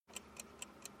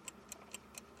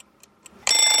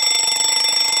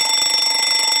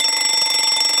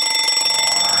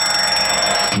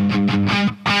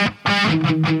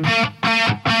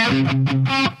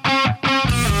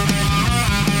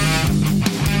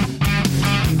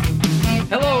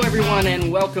everyone,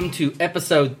 and welcome to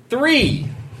episode 3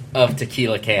 of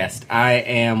Tequila Cast. I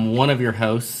am one of your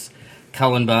hosts,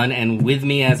 Cullen Bunn, and with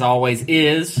me, as always,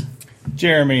 is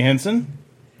Jeremy Henson.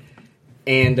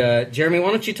 And Jeremy, why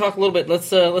don't you talk a little bit? Let's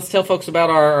tell folks about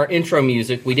our intro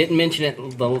music. We didn't mention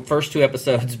it the first 2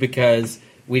 episodes because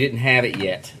we didn't have it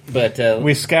yet, but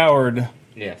we scoured.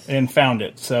 Yes. And found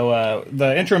it. So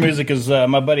the intro music is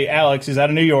my buddy Alex. He's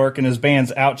out of New York, and his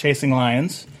band's Out Chasing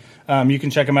Lions. You can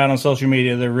check them out on social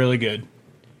media. They're really good.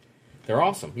 They're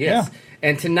awesome, yes. Yeah.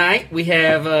 And tonight we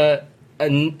have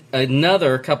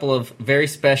another couple of very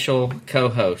special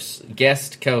co-hosts,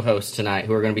 guest co-hosts tonight,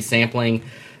 who are going to be sampling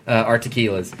our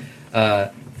tequilas.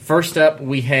 First up,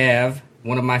 we have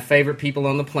one of my favorite people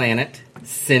on the planet,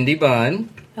 Cindy Bunn.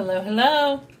 Hello,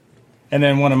 hello. And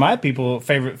then one of my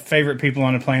favorite people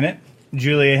on the planet,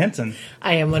 Julia Henson.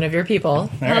 I am one of your people.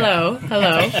 Right. Hello.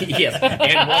 Yes,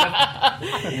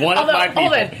 and one of my people.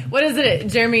 Hold on. What is it?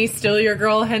 Jeremy, still your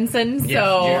girl, Henson? Yes,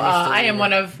 so Jeremy's still I am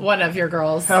one of your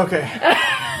girls. Okay.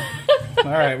 All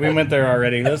right, we went there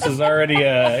already. This is already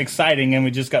exciting, and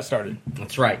we just got started.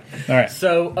 That's right. All right.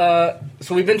 So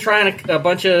we've been trying a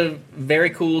bunch of very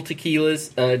cool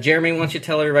tequilas. Jeremy, why don't you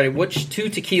tell everybody which 2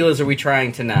 tequilas are we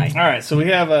trying tonight? All right, so we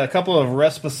have a couple of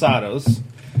Reposados.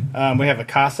 We have a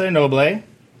Casa Noble.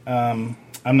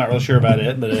 I'm not really sure about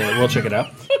it, but we'll check it out.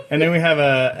 And then we have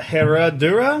a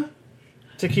Herradura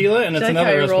tequila, and it's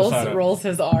another Reposado. Rolls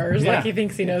his R's Yeah. like he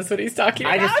thinks he knows what he's talking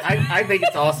about. I think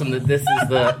it's awesome that this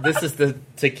is the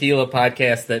tequila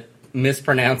podcast that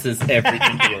mispronounces every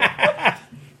tequila.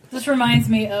 This reminds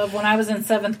me of when I was in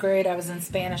 7th grade, I was in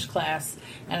Spanish class,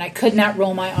 and I could not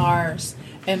roll my R's.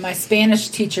 And my Spanish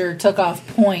teacher took off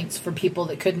points for people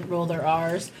that couldn't roll their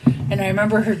R's. And I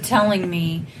remember her telling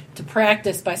me to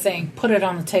practice by saying, put it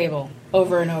on the table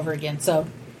over and over again. So All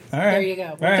right. there you go.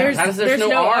 All right. How does there's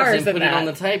no R's and put it on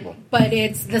the table? But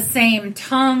it's the same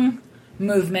tongue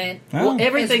movement. Oh.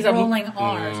 Everything's as rolling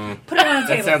R's. Put it on the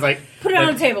table. That sounds like Put it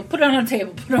on the table. Put it on the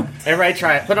table. Put it on the table. everybody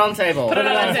try it. Put it on the table. Put it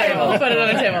on the table. Put it on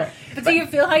the table. But do you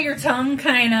feel how your tongue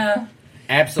kind of...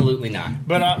 Absolutely not.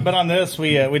 But on this,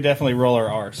 we definitely roll our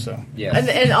R's. So Yes.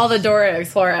 And all the Dora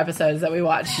Explorer episodes that we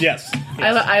watched. yes.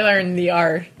 I learned the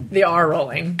R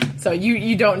rolling. So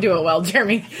you don't do it well,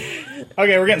 Jeremy.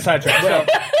 Okay, we're getting sidetracked. So,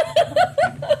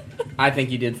 I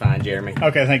think you did fine, Jeremy.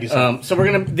 okay, thank you, sir. So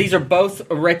these are both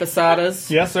reposadas.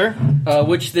 Yes, sir.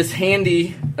 Which this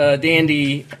handy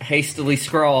dandy hastily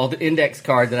scrawled index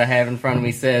card that I have in front of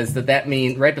me says that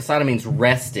means reposada means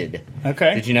rested.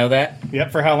 Okay. Did you know that?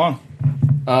 Yep. For how long?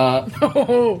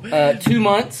 2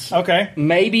 months, Okay.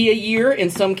 maybe a year in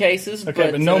some cases.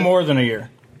 Okay, but no more than a year.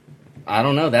 I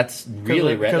don't know. That's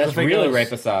really if it goes-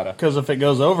 reposada. Because if it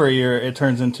goes over a year, it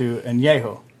turns into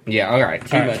añejo. Yeah. All right.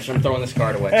 Too All right. much. I'm throwing this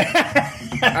card away.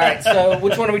 All right. So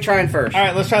which one are we trying first? All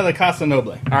right, let's try the Casa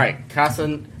Noble. All right, Casa.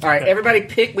 All right, everybody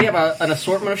pick. We have an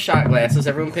assortment of shot glasses.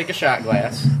 Everyone pick a shot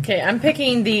glass. Okay, I'm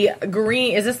picking the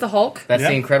green. Is this the Hulk? That's Yep.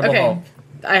 the Incredible Okay.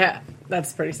 Hulk.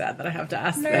 That's pretty sad that I have to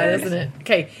ask Nerd. that, isn't it?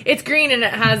 Okay, it's green and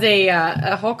it has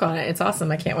a Hulk on it. It's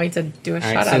awesome. I can't wait to do a All shot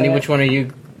right, out Cindy, of it. which one are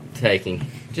you taking?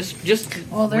 Just.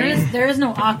 Well, there is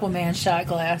no Aquaman shot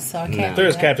glass, so I can't. No. do There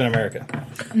is that. Captain America.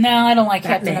 No, I don't like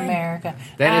Batman. Captain America.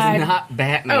 That is not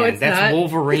Batman. Oh, it's That's not?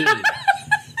 Wolverine.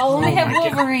 Oh, they have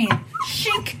Wolverine.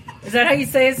 Shink. Is that how you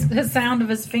say his sound of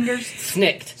his fingers?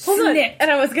 Snicked. Hold on. Snick. And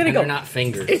I was gonna And go. they're not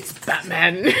fingers. It's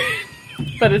Batman,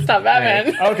 but it's not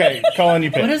Batman. Okay, Colin,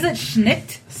 you pick. What is it?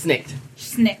 Schnicked? Snicked.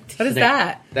 Snicked. What is Snicked.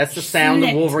 that? That's the sound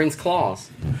Snicked. of Wolverine's claws.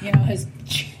 You know, his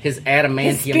His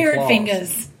spirit claws.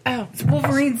 fingers. Oh, It's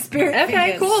Wolverine's spirit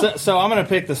Okay, fingers. cool. So I'm going to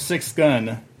pick the Sixth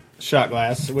Gun shot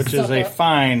glass, which is a Stop it.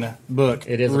 fine book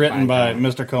It is a written fine by book.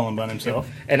 Mr. Cullen Bunn himself.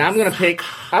 And I'm gonna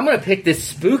pick this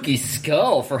spooky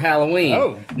skull for Halloween.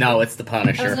 Oh. No, it's the I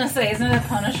was Punisher. going to say, isn't it a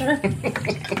Punisher?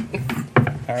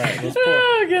 All right, let's pour.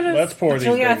 Oh goodness. Let's pour these.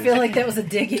 Julia, I babies. feel like that was a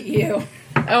dig at you.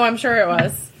 Oh, I'm sure it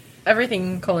was.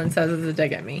 Everything Colin says is a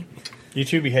dig at me. You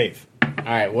two behave. All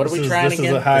right, what are we This is- trying this is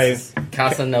again? a high- This is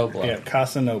Casa Noble. Yeah,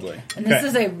 Casa Noble. And this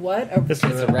is a what? A This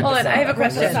It's is a a reposado. Hold on, I have a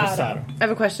question. Reposado. I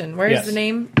have a question. Where's Yes. the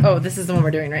name? Oh, this is the one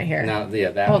we're doing right here. No, yeah,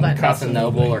 that Hold one. on. Casa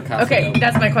Noble or Casa Okay, Noble.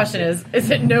 that's my question is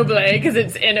it Noble? Because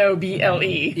it's Noble.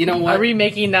 You know what? Are we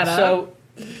making that up?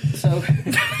 So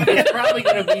it's probably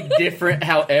going to be different.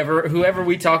 However, whoever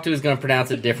we talk to is going to pronounce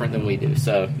it different than we do.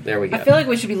 So there we go. I feel like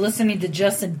we should be listening to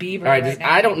Justin Bieber All right, right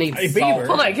now. I don't need Hey, salt. Bieber.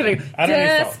 Hold on, can I don't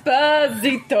need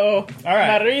salt. Despacito. All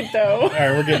right. Marito. All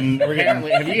right, we're getting.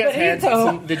 Apparently, have you guys had Burrito.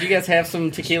 some? Did you guys have some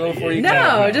tequila before you?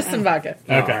 No, just some vodka.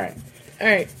 Oh, Okay. All right. All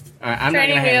right. All right. I'm not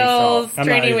Training going to have any wheels. salt. I'm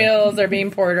not Training either. wheels are being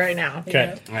poured right now.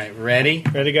 Okay, All right. Ready?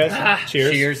 ready, guys?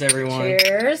 Cheers. Cheers, everyone.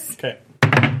 Cheers. Okay.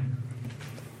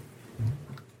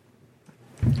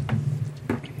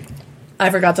 I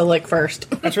forgot to lick first.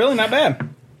 That's really not bad.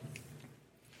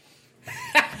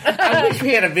 I wish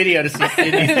we had a video to see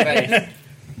Cindy's face.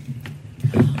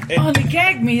 On the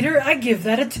gag meter, I give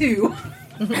that a 2.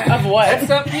 Of what?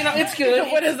 So, it's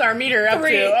good. What is our meter up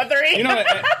 3. to? A 3? You know,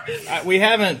 we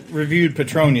haven't reviewed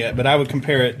Patron yet, but I would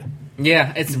compare it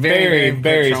Yeah, it's very,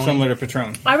 very Patron-y. similar to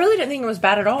Patron. I really didn't think it was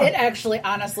bad at all. It actually,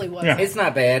 honestly, wasn't. Yeah. It's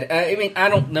not bad. I mean, I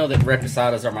don't know that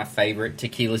reposadas are my favorite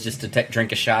tequilas just to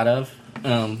drink a shot of.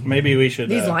 Maybe we should.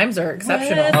 These limes are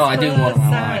exceptional. Oh, I do want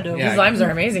one. Yeah, These limes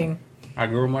are amazing. I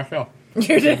grew them myself.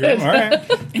 You did. All right.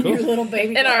 Your little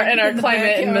baby. In our the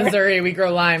climate in backyard. Missouri, we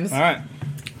grow limes. All right.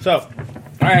 So, all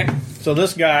right. So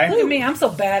this guy. Look at me, I'm so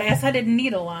badass. I didn't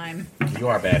need a lime. You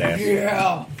are badass.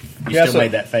 Yeah. You Yeah, still so-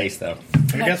 made that face though.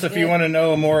 I guess if you want to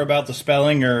know more about the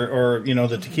spelling or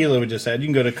the tequila we just had, you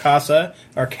can go to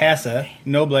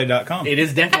casanoble.com. It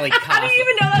is definitely Casa. How do you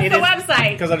even know that's the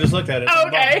website? Because I just looked at it. Oh,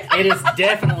 okay. It is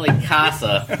definitely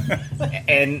Casa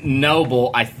and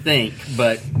Noble, I think.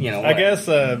 But I guess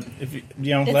if you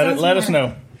It let sounds us more-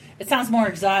 know. It sounds more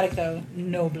exotic, though.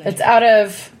 Noble. It's out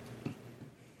of.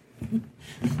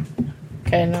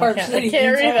 Okay, no, Park I City,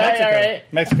 can't read that. Mexico. All right.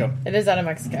 Mexico. It is out of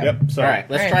Mexico. Yep. all Sorry. right,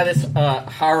 let's All try right. this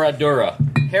Herradura.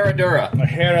 Herradura.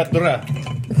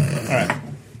 Herradura. All right.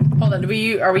 Hold on.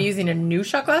 Are we using a new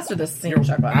shot glass or the same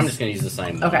shot glass? I'm just going to use the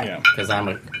same one. Okay. Yeah. Because I'm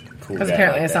a cool guy. Because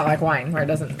apparently like it's that. not like wine where it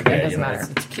doesn't matter.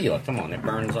 It's tequila. Come on, it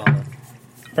burns all.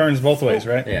 Burns both ways,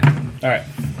 right? Yeah. All right.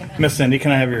 Miss Cindy,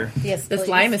 can I have your... Yes, This please.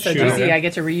 lime is so Sure. juicy. I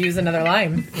get to reuse another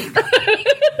lime.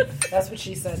 That's what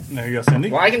she said. There you go, Cindy.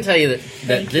 Well, I can tell you that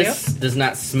Thank this does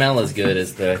not smell as good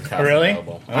as the Casa Really?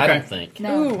 Noble. Okay. I don't think.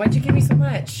 No. Ooh, why'd you give me so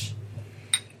much?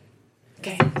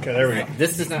 Okay. Okay, there we go.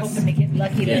 This does not. Hoping to get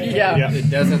lucky today. Yeah. Yeah. It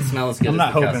doesn't smell as good I'm as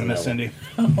not the Casa hoping, Miss Noble. Cindy.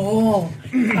 Oh,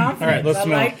 confidence. All right, let's I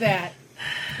smell. like that.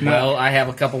 Well, I have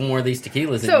a couple more of these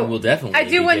tequilas, and So you will definitely. I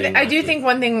do be one. getting I do lucky. think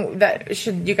one thing that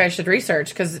you guys should research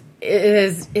because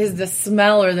is the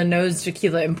smell or the nose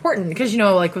tequila important? Because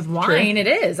like with wine, it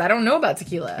is. I don't know about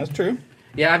tequila. That's true.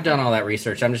 Yeah, I've done all that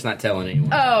research. I'm just not telling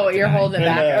anyone. Oh, you're holding it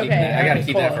And, back. keep Okay, I got to okay,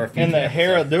 keep cool. that for a future And the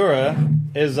episode. Herradura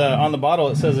is on the bottle.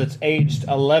 It says it's aged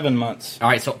 11 months, All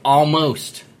right, so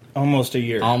almost. almost a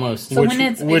year. Almost. So which, when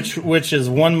it's- which is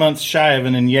 1 month shy of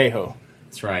an añejo.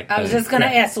 That's right. I was just going to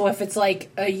Yeah. ask, so if it's like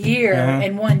a year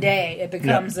and 1 day, it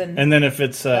becomes an... And then if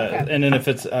it's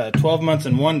Okay. 12 months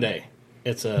and 1 day,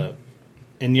 it's a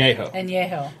añejo.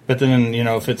 añejo. But then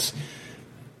if it's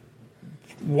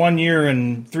 1 year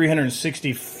and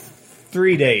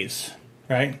 363 days,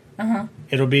 right?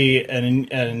 It'll be an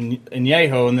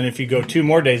añejo, and then if you go 2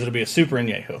 more days, it'll be a super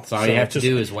añejo. So all you have to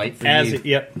do is wait for you,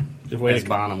 Yep. Just wait as a-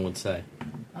 Bonham would say.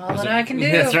 All that I can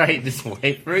do. That's right. Just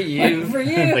wait for you. Wait for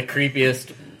you. The creepiest.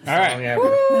 All right. song ever.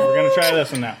 We're going to try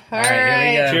this one now. All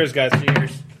right, here we go. Cheers, guys.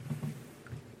 Cheers.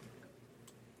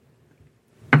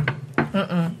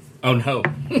 Oh no!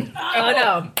 Oh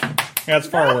no! That's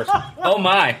far worse. Oh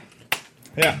my!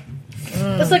 Yeah.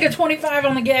 It's like a 25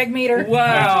 on the gag meter.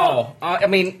 Wow! I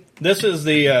mean, This is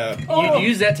the you'd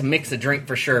use that to mix a drink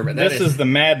for sure, but that this is the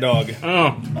Mad Dog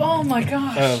Oh, Oh my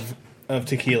gosh. of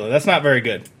tequila. That's not very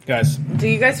good, guys. Do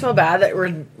you guys feel bad that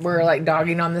we're like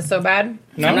dogging on this so bad?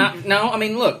 No, I'm not. No, I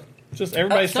mean, look. just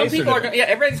everybody's Some tastes people are. different. Yeah,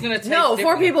 everybody's gonna taste. No, 4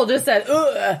 differently. people just said,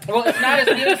 ugh. Well, it's not as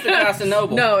good as the Casa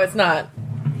Noble. No, it's not.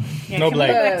 Yeah, no can we blade.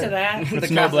 go back to that? the It's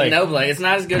Casa Noble. Noble. It's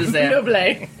not as good as that.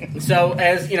 Noble. So,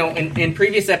 as you know, in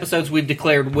previous episodes, we've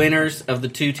declared winners of the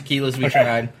 2 tequilas we Okay.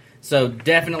 tried. So,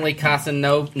 definitely Casa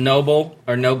Noble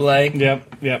or Noble.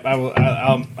 Yep.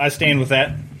 I stand with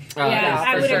that. Yeah, is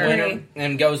I the would winner agree.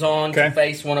 and goes on Okay. to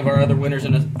face one of our other winners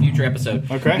in a future episode.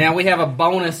 Okay. Now we have a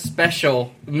bonus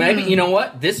special. Maybe you know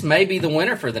what? This may be the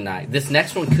winner for the night. This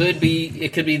next one could be.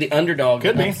 It could be the underdog.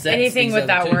 Could that be. upsets Anything these with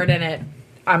other that 2. word in it,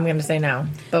 I'm going to say no,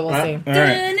 but we'll see. All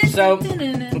right. So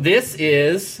this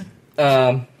is.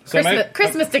 So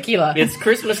Christmas tequila. It's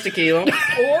Christmas tequila, or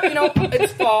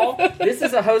it's fall. This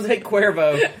is a Jose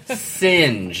Cuervo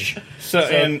Singe.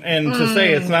 and to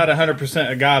say it's not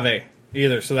 100% agave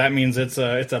either. So that means it's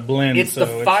a blend. It's so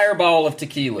the fireball of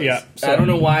tequilas. Yeah, so- I don't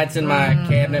know why it's in my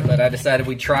cabinet, but I decided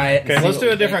we'd try it. and Okay, see let's what do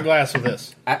we a different think. glass with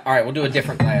this. All right, we'll do a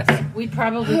different glass. We'd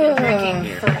probably been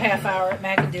drinking for a half hour at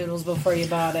Macadoodles before you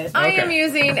bought it. I Okay. am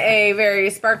using a very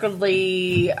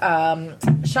sparkly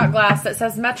shot glass that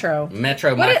says Metro.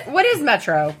 Metro. What is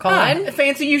Metro, Colin?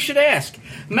 Fancy you should ask.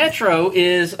 Metro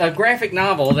is a graphic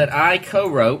novel that I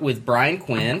co-wrote with Brian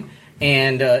Quinn,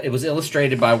 and it was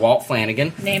illustrated by Walt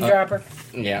Flanagan. Name dropper.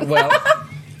 Yeah, well,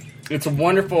 it's a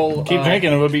wonderful. Keep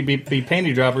drinking, it would be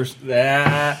panty droppers.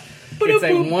 It's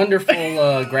a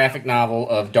wonderful graphic novel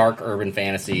of dark urban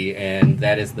fantasy, and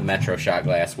that is the Metro shot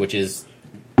glass, which is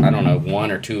I don't know,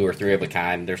 1 or 2 or 3 of a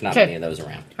kind. There's not Okay. many of those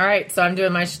around. All right, so I'm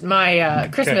doing my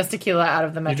Christmas tequila out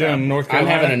of the You're Metro. doing North I'm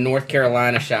Carolina. having a North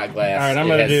Carolina shot glass. All right, I'm It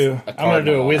gonna has do. a I'm gonna do a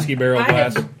cardinal whiskey barrel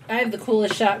glass. I have the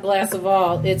coolest shot glass of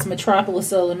all. It's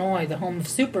Metropolis, Illinois, the home of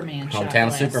Superman. Shot Hometown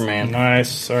glass. Superman.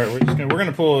 Nice. All right, we're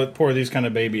gonna pour these kind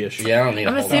of babyish. Yeah, I don't need.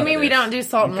 I'm a whole lot assuming of we this. don't do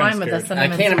salt and I'm kinda lime with the scared. I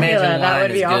cinnamon can't imagine tequila. lime That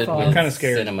would is be good awful. with Kinda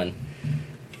scared. cinnamon.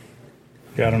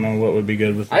 I don't know what would be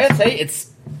good with I this. gotta say,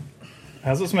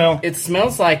 How's it smell? it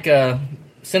smells like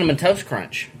cinnamon toast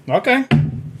crunch. Okay.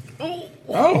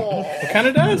 Oh, it kind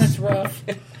of does. That's rough.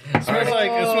 It smells like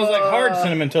hard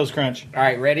cinnamon toast crunch. All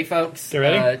right, ready, folks? You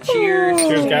ready? Cheers.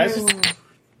 Cheers, guys.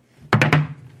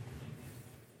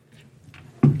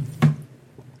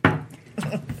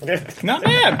 Not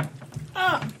bad.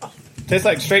 Tastes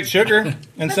like straight sugar and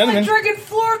It's cinnamon. like drinking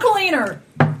floor cleaner.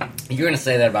 You're gonna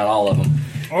say that about all of them.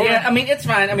 Oh, Yeah, I mean it's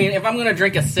fine. I mean if I'm gonna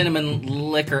drink a cinnamon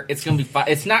liquor, it's gonna be.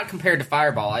 It's not compared to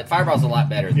Fireball. Fireball's a lot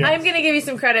better. Yeah. I'm going to give you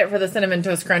some credit for the cinnamon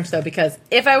toast crunch, though, because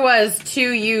if I was to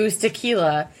use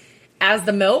tequila as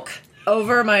the milk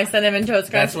over my cinnamon toast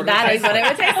crunch, That's what it that is tastes what it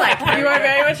would taste like. You are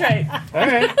very much right. All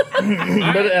right.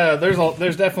 But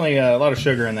there's definitely a lot of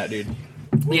sugar in that, dude.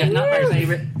 Yeah, not my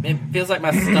favorite. It feels like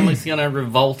my stomach's gonna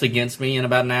revolt against me in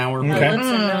about an hour. Okay. Let's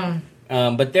know.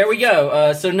 But there we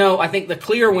go. So no, I think the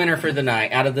clear winner for the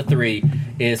night out of the 3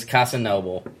 is Casa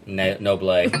Noble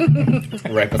Reposado.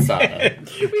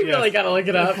 We really got to look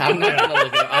it up. I'm not gonna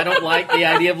look it up. I don't like the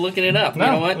idea of looking it up. No,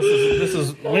 You know what? This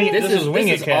is wing This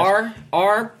it is cast.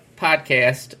 our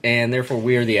podcast, and therefore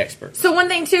we're the experts. So one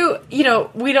thing, too, we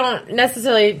don't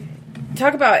necessarily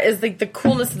talk about is the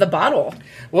coolness of the bottle.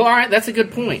 Well, all right, that's a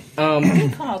good point.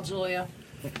 Good call, Julia.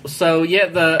 So yeah,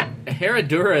 the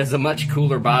Herradura is a much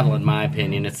cooler bottle in my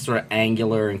opinion. It's sort of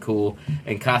angular and cool,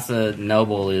 and Casa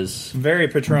Noble is Very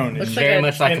Patron. Looks like very a-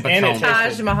 much like a and Patron. it tastes-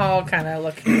 Taj Mahal kind of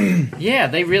look. Yeah,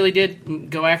 they really did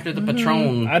go after the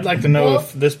Patron. I'd like to know Well-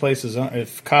 if this place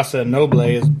if Casa Noble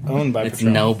is owned by It's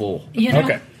Patron. noble. You know,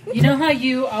 Okay. You know how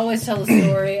you always tell the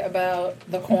story about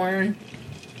the corn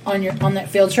on that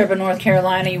field trip in North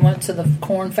Carolina? You went to the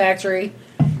corn factory,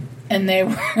 and they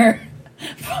were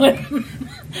putting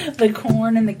the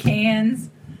corn in the cans,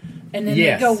 and then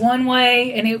Yes. they go one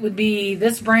way, and it would be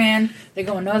this brand. They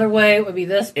go another way, it would be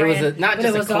this It was brand. not but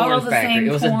just it a was all corn the factory. same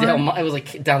It was corn. it was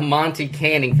a Del Monte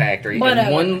canning factory.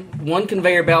 Whatever. And one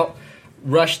conveyor belt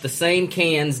rushed the same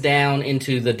cans down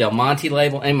into the Del Monte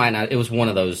label. It might not. It was one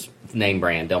of those name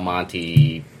brand Del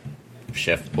Monte,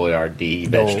 Chef Boyardee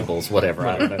vegetables, whatever.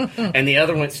 I don't know. And the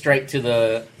other went straight to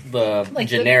the Like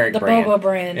generic the brand. Boba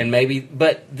brand. And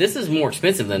but this is more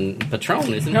expensive than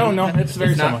Patron, isn't it? No, it's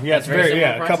very not- similar. Yeah, it's very very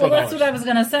similar a price? couple Well, that's dollars. what I was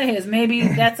gonna say. Is maybe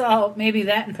that's all. Maybe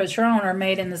that and Patron are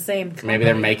made in the same. Maybe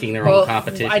they're making their Well, own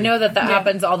competition. I know that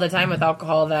happens all the time with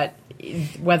alcohol, that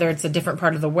whether it's a different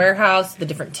part of the warehouse, the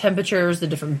different temperatures, the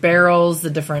different barrels,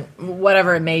 the different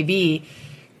whatever it may be,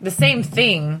 the same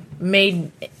thing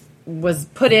was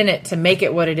put in it to make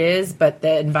it what it is, but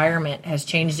the environment has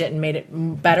changed it and made it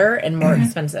better and more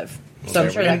expensive. So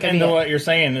I'm sure that could And be what it. you're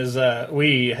saying is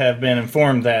we have been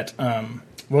informed that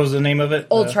what was the name of it?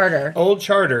 Old Charter. Old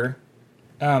Charter.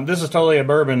 This is totally a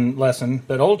bourbon lesson,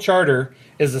 but Old Charter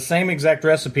is the same exact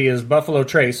recipe as Buffalo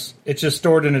Trace. It's just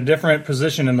stored in a different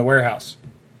position in the warehouse.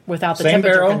 Without the Same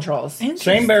temperature barrel. controls.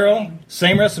 Same barrel,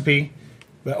 same recipe,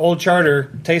 but Old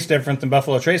Charter tastes different than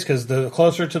Buffalo Trace because the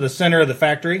closer to the center of the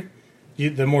factory,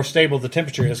 the more stable the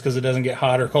temperature is because it doesn't get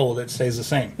hot or cold. It stays the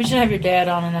same. We should have your dad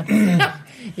on an episode.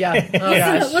 Yeah. Oh,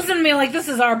 gosh. Listen to me like this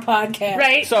is our podcast.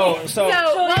 Right. So welcome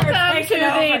to taking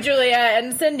over. the Julia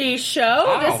and Cindy show.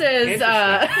 Oh, This is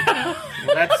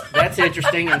Well, that's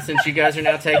interesting, and since you guys are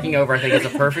now taking over, I think it's a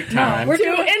perfect time we're to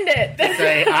doing- end it.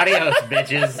 say adios,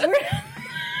 bitches.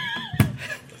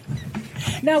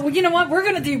 No, well, you know what? We're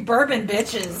gonna do bourbon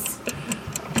bitches.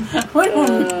 We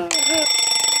don't-